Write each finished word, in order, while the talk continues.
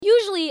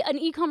an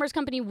e-commerce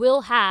company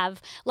will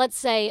have, let's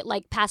say,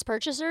 like past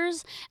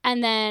purchasers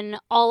and then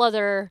all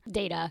other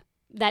data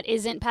that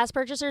isn't past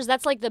purchasers.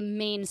 That's like the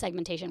main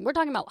segmentation. We're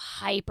talking about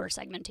hyper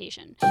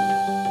segmentation.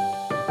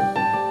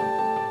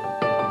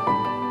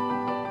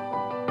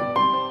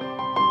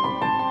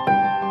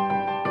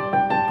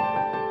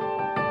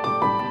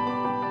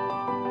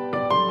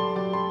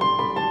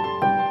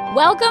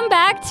 Welcome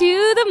back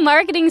to The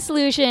Marketing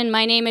Solution.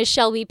 My name is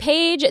Shelby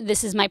Page.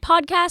 This is my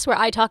podcast where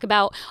I talk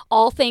about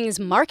all things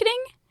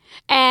marketing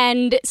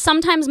and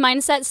sometimes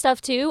mindset stuff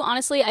too.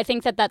 Honestly, I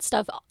think that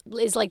stuff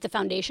is like the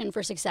foundation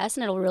for success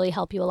and it'll really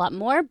help you a lot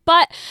more.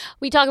 But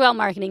we talk about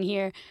marketing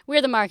here.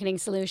 We're The Marketing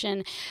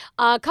Solution.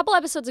 A couple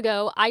episodes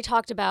ago, I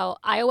talked about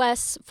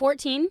iOS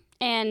 14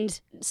 and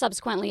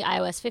subsequently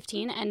iOS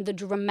 15 and the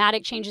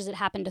dramatic changes that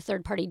happened to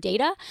third-party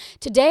data.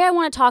 Today, I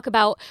want to talk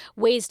about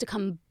ways to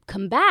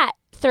combat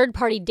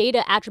third-party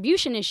data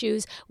attribution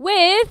issues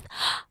with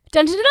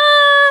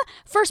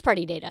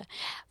first-party data.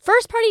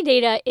 First-party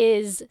data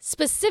is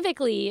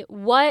specifically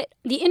what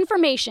the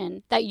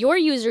information that your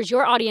users,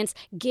 your audience,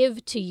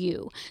 give to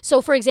you.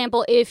 So, for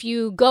example, if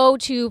you go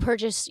to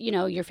purchase,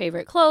 your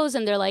favorite clothes,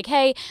 and they're like,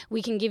 "Hey,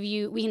 we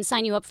can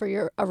sign you up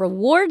for a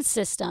reward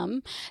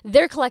system,"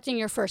 they're collecting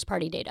your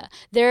first-party data.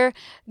 They're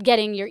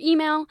getting your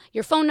email,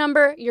 your phone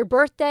number, your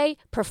birthday,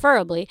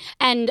 preferably,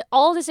 and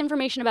all this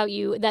information about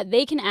you that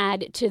they can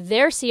add to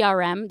their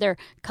CRM, their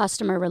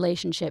customer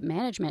relationship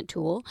management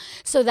tool,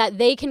 so that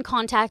they can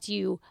contact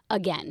you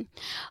again.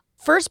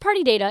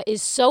 First-party data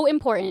is so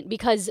important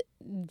because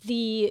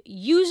the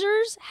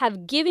users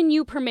have given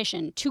you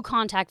permission to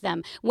contact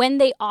them when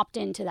they opt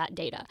into that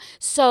data.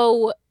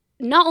 So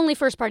not only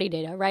first-party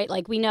data, right?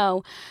 Like we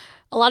know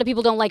a lot of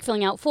people don't like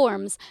filling out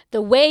forms.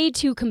 The way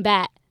to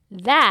combat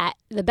that,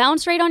 the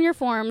bounce rate on your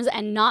forms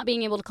and not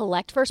being able to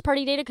collect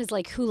first-party data, because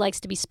like who likes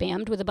to be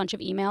spammed with a bunch of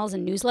emails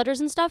and newsletters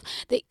and stuff?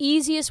 The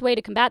easiest way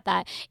to combat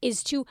that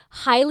is to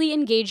highly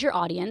engage your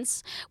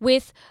audience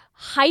with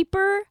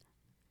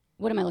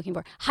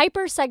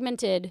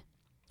hyper-segmented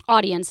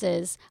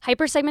audiences,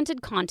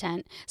 hyper-segmented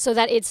content so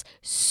that it's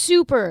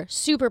super,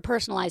 super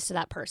personalized to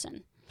that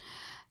person.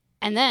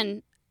 And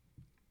then,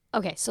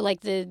 okay, so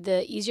like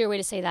the easier way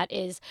to say that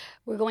is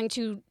we're going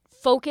to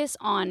focus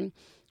on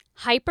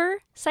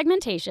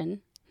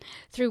hyper-segmentation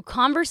through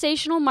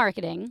conversational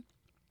marketing.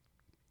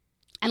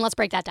 And let's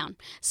break that down.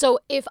 So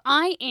if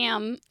I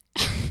am...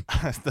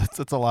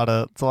 that's a lot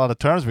of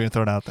terms being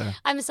thrown out there.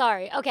 I'm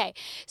sorry. Okay.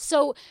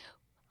 So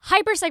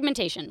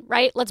hyper-segmentation,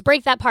 right? Let's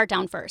break that part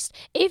down first.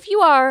 If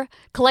you are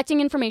collecting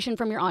information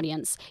from your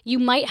audience, you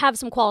might have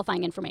some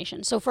qualifying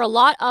information. So for a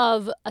lot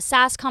of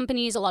SaaS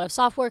companies, a lot of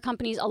software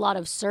companies, a lot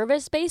of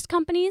service-based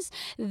companies,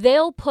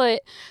 they'll put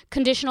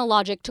conditional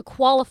logic to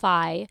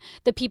qualify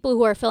the people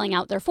who are filling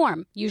out their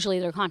form, usually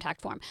their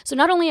contact form. So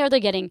not only are they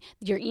getting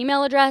your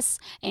email address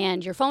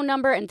and your phone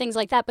number and things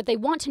like that, but they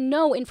want to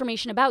know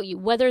information about you,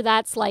 whether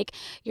that's like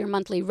your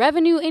monthly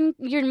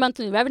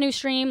revenue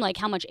stream, like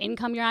how much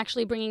income you're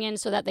actually bringing in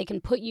so that they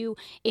can put you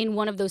in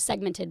one of those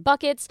segmented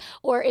buckets,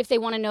 or if they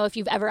want to know if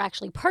you've ever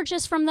actually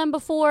purchased from them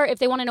before, if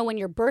they want to know when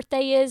your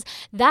birthday is,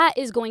 that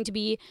is going to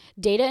be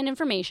data and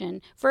information,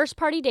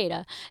 first-party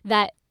data,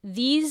 that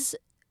these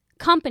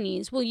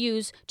companies will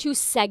use to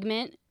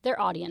segment their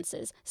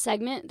audiences,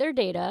 segment their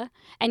data,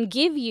 and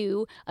give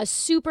you a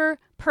super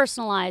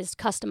personalized,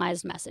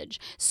 customized message.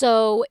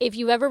 So if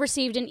you've ever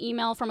received an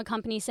email from a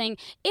company saying,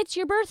 "It's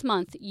your birth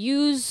month,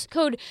 use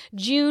code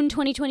June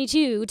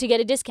 2022 to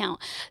get a discount,"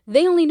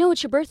 they only know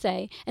it's your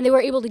birthday, and they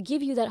were able to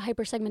give you that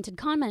hyper-segmented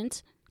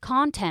content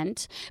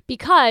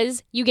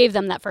because you gave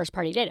them that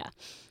first-party data.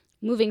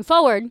 Moving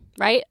forward,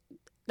 right?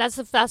 That's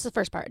the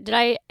first part. Did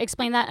I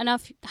explain that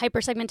enough?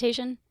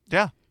 Hyper-segmentation?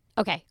 Yeah.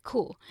 Okay,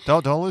 cool.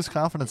 Don't lose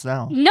confidence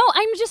now. No,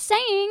 I'm just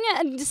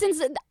saying,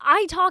 since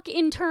I talk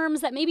in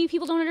terms that maybe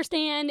people don't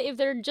understand if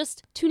they're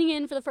just tuning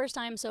in for the first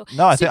time. So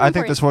no, I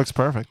think this works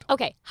perfect.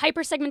 Okay,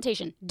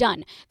 hyper-segmentation,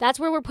 done. That's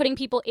where we're putting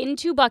people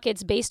into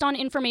buckets based on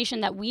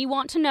information that we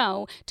want to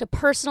know to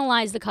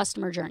personalize the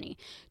customer journey.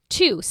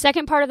 2,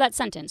 second part of that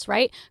sentence,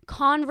 right?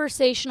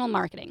 Conversational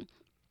marketing.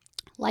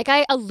 Like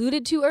I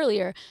alluded to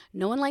earlier,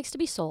 no one likes to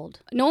be sold.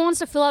 No one wants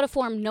to fill out a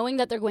form knowing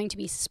that they're going to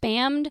be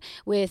spammed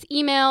with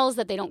emails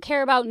that they don't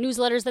care about,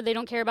 newsletters that they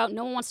don't care about.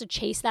 No one wants to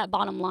chase that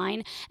bottom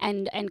line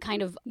and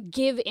kind of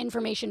give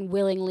information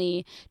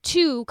willingly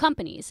to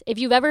companies. If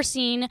you've ever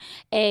seen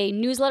a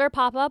newsletter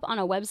pop up on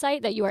a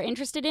website that you are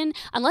interested in,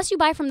 unless you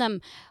buy from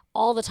them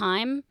all the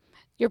time,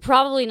 you're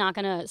probably not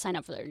going to sign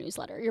up for their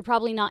newsletter. You're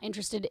probably not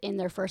interested in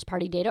their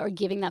first-party data or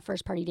giving that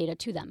first-party data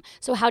to them.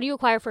 So how do you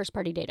acquire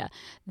first-party data?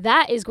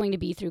 That is going to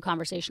be through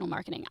conversational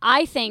marketing.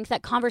 I think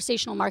that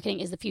conversational marketing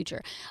is the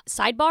future.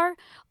 Sidebar,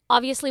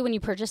 obviously when you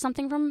purchase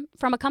something from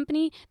a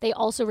company, they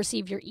also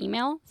receive your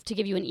email to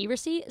give you an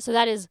e-receipt. So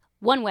that is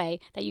one way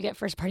that you get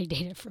first-party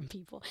data from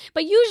people.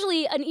 But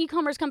usually an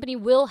e-commerce company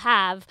will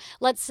have,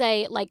 let's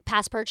say, like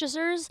past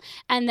purchasers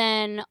and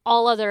then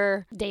all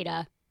other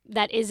data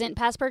that isn't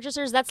past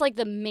purchasers, that's like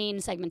the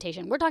main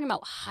segmentation. We're talking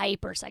about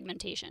hyper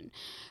segmentation.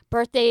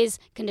 Birthdays,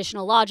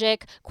 conditional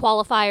logic,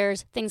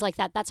 qualifiers, things like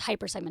that. That's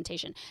hyper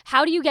segmentation.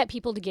 How do you get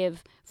people to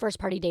give first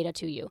party data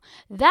to you?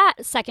 That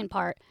second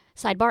part,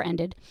 sidebar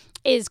ended,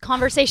 is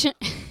conversation.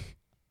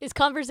 Is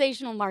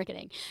conversational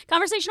marketing.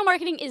 Conversational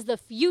marketing is the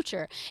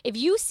future. If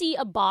you see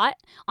a bot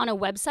on a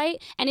website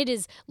and it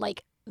is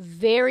like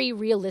very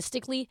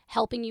realistically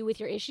helping you with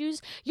your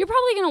issues, you're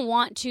probably going to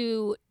want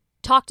to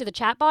talk to the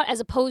chatbot as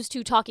opposed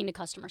to talking to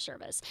customer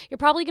service. You're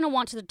probably going to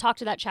want to talk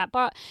to that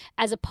chatbot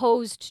as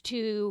opposed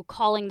to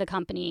calling the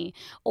company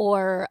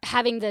or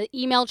having the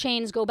email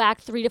chains go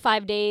back 3 to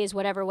 5 days,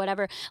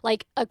 whatever.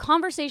 Like a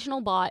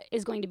conversational bot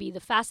is going to be the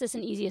fastest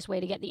and easiest way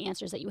to get the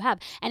answers that you have.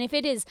 And if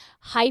it is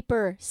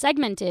hyper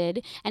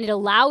segmented and it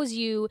allows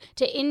you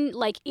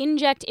to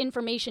inject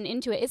information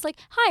into it, it's like,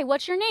 hi,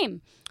 what's your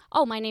name?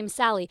 Oh, my name's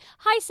Sally.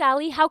 Hi,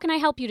 Sally. How can I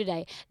help you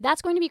today?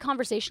 That's going to be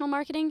conversational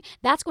marketing.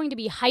 That's going to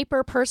be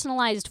hyper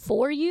personalized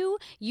for you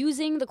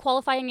using the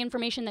qualifying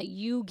information that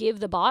you give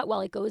the bot while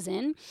it goes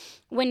in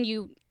when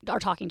you are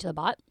talking to the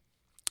bot.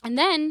 And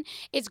then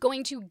it's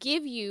going to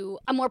give you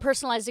a more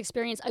personalized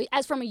experience.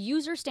 As from a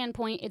user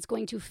standpoint, it's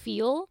going to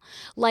feel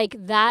like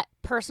that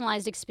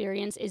personalized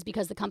experience is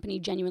because the company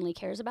genuinely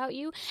cares about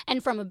you.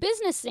 And from a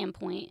business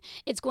standpoint,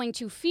 it's going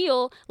to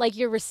feel like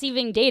you're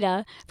receiving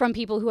data from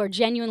people who are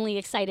genuinely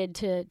excited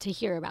to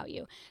hear about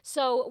you.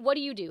 So what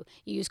do? You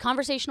use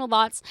conversational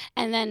bots,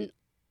 and then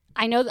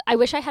I know I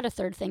wish I had a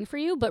third thing for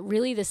you, but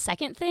really the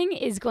second thing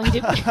is going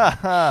to be,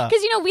 because,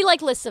 we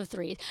like lists of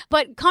 3,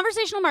 but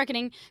conversational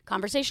marketing,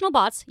 conversational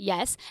bots,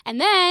 yes.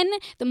 And then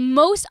the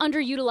most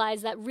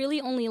underutilized that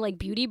really only like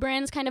beauty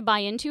brands kind of buy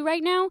into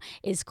right now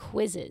is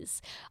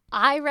quizzes.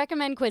 I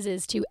recommend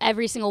quizzes to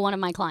every single one of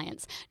my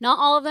clients. Not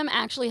all of them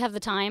actually have the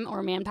time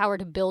or manpower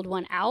to build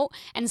one out.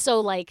 And so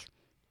like,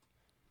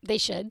 they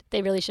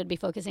really should be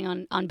focusing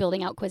on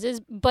building out quizzes,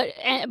 but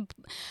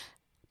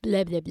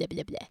blah, blah, blah,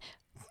 blah, blah.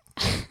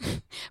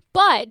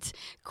 But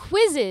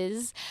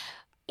quizzes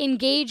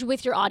engage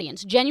with your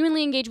audience,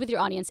 genuinely engage with your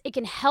audience. It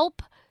can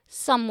help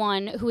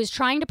someone who is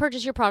trying to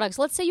purchase your products.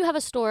 Let's say you have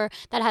a store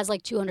that has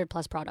like 200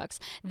 plus products.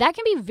 That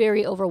can be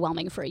very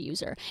overwhelming for a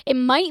user. It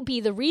might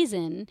be the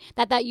reason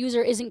that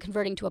user isn't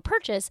converting to a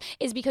purchase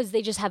is because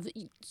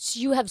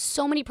you have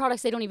so many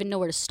products they don't even know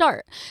where to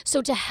start.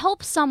 So to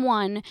help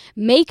someone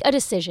make a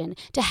decision,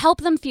 to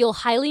help them feel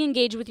highly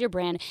engaged with your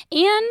brand,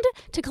 and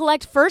to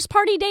collect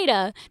first-party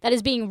data that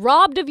is being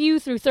robbed of you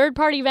through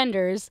third-party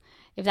vendors.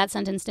 If that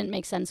sentence didn't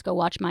make sense, go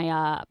watch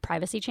my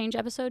privacy change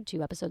episode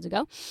 2 episodes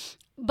ago.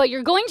 But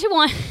you're going to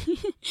want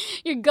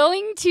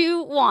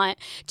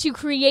to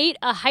create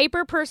a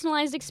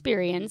hyper-personalized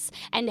experience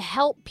and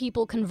help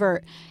people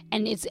convert.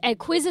 And a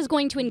quiz is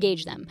going to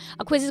engage them.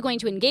 A quiz is going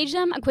to engage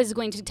them. A quiz is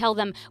going to tell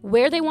them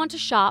where they want to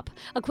shop.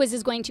 A quiz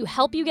is going to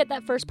help you get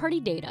that first-party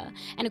data.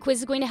 And a quiz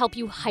is going to help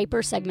you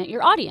hyper-segment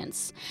your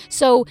audience.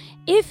 So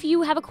if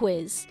you have a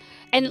quiz,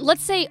 and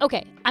let's say,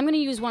 okay, I'm going to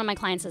use one of my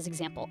clients as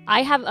example.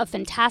 I have a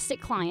fantastic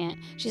client.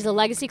 She's a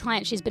legacy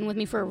client. She's been with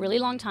me for a really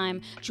long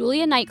time.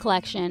 Julia Knight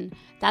Collection.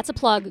 That's a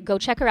plug. Go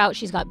check her out.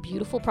 She's got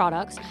beautiful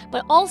products.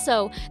 But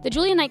also, the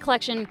Julia Knight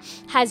Collection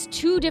has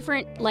 2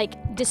 different,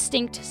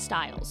 distinct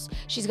styles.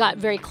 She's got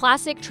very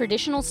classic,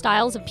 traditional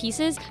styles of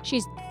pieces.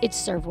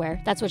 It's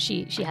serveware. That's what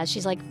she has.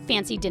 She's like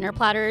fancy dinner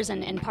platters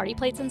and party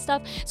plates and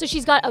stuff. So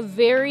she's got a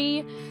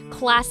very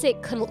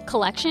classic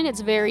collection.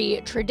 It's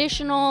very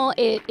traditional.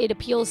 It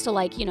appeals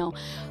to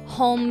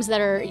homes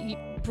that are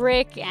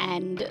brick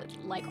and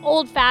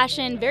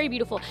old-fashioned, very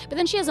beautiful. But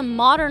then she has a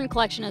modern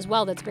collection as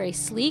well that's very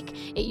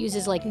sleek. It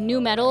uses new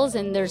metals,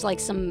 and there's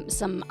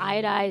some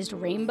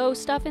iodized rainbow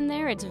stuff in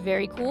there. It's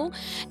very cool.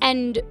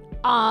 And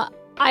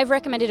I've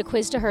recommended a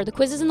quiz to her. The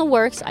quiz is in the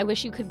works. I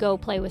wish you could go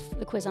play with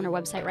the quiz on her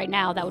website right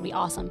now. That would be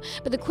awesome.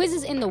 But the quiz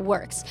is in the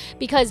works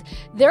because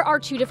there are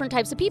 2 different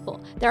types of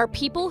people. There are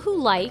people who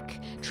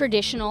like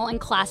traditional and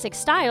classic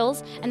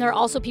styles, and there are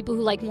also people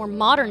who like more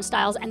modern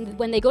styles. And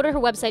when they go to her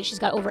website, she's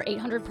got over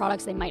 800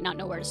 products. They might not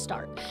know where to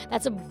start.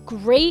 That's a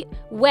great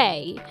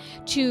way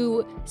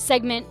to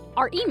segment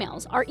our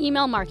emails, our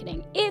email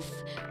marketing. If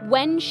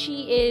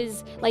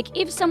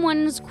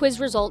someone's quiz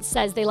results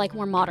says they like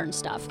more modern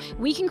stuff,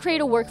 we can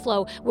create a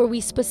workflow where we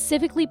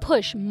specifically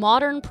push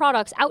modern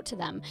products out to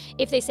them.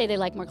 If they say they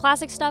like more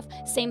classic stuff,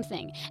 same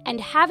thing. And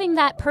having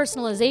that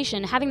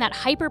personalization, having that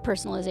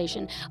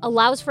hyper-personalization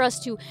allows for us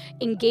to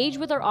engage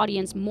with our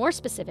audience more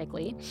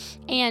specifically.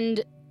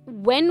 And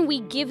when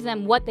we give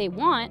them what they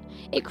want,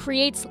 it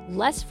creates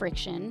less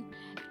friction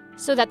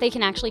so that they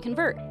can actually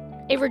convert.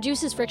 It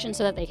reduces friction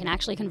so that they can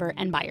actually convert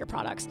and buy your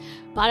products.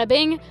 Bada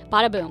bing,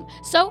 bada boom.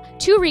 So,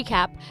 to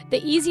recap,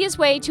 the easiest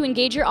way to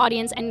engage your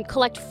audience and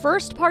collect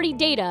first-party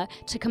data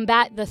to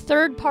combat the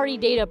third-party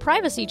data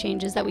privacy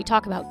changes that we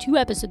talked about 2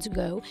 episodes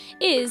ago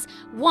is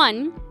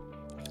 1,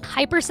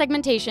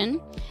 hyper-segmentation,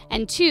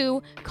 and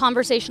 2,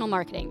 conversational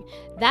marketing.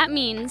 That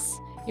means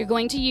you're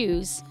going to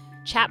use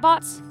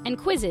chatbots and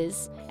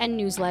quizzes and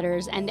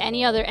newsletters and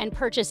any other, and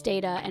purchase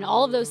data and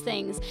all of those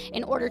things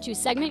in order to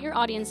segment your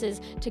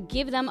audiences to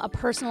give them a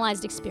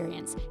personalized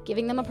experience.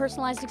 Giving them a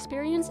personalized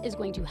experience is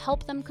going to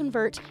help them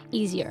convert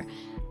easier.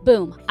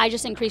 Boom, I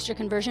just increased your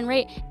conversion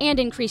rate and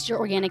increased your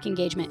organic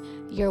engagement.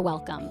 You're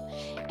welcome.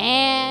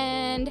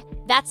 And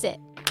that's it.